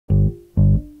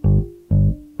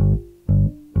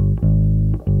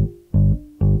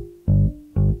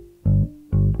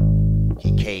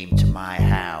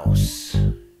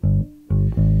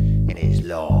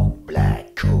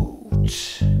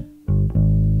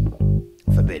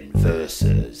forbidden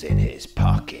verses in his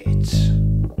pocket,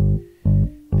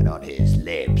 and on his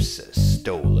lips a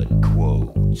stolen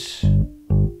quote.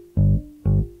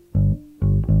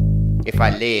 If I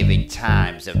live in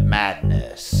times of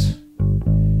madness,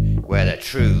 where the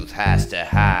truth has to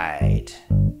hide,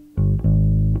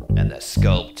 and the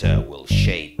sculptor will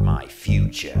shape my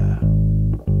future,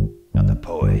 and the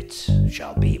poet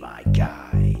shall be my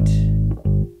guide.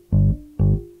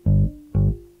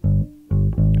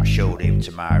 I showed him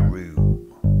to my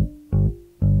room,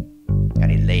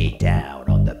 and he lay down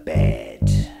on the bed.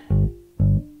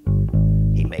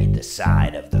 He made the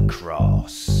sign of the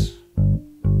cross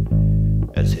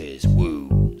as his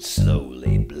wound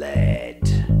slowly bled.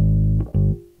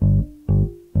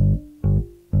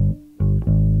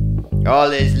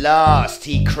 All is lost,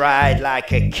 he cried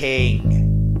like a king.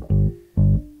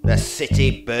 The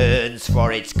city burns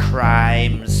for its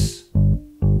crimes.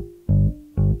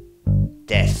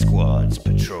 Death squads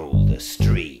patrol the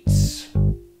streets.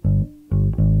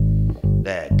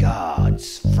 Their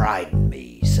guards frighten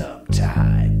me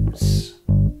sometimes.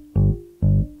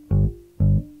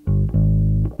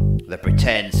 The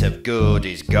pretense of good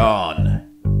is gone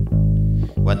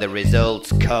when the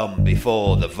results come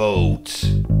before the vote.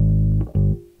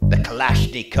 The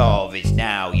Kalashnikov is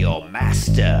now your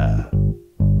master,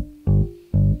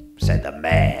 said the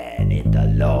man in the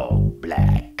long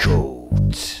black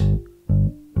coat.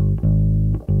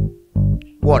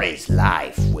 What is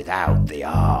life without the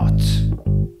art,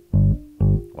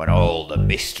 when all the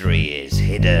mystery is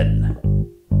hidden?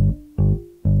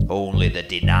 Only the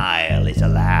denial is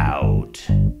allowed.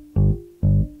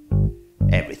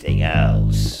 Everything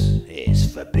else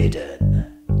is forbidden.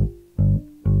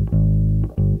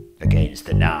 Against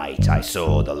the night I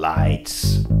saw the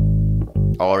lights,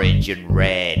 orange and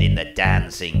red in the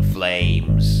dancing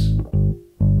flames.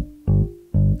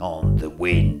 On the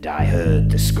wind I heard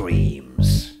the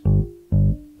screams,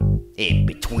 in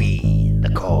between the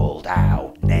called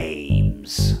out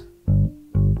names.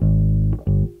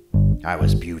 I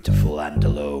was beautiful and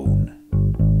alone.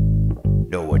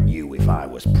 No one knew if I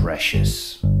was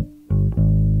precious.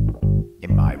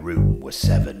 In my room were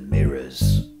 7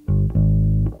 mirrors.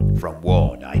 From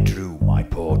one I drew my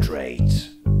portrait.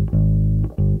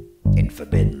 In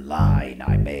forbidden line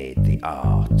I made the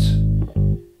art,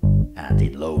 and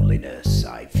in loneliness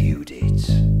I viewed it.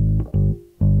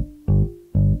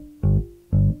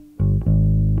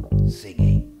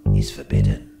 Singing is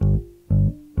forbidden.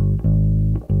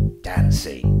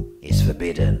 Dancing is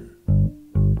forbidden.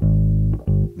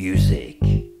 Music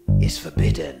is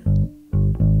forbidden.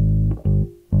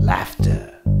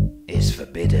 Laughter is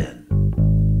forbidden.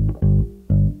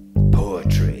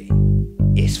 Poetry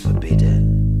is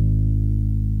forbidden.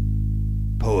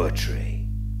 Poetry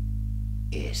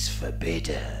is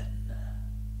forbidden.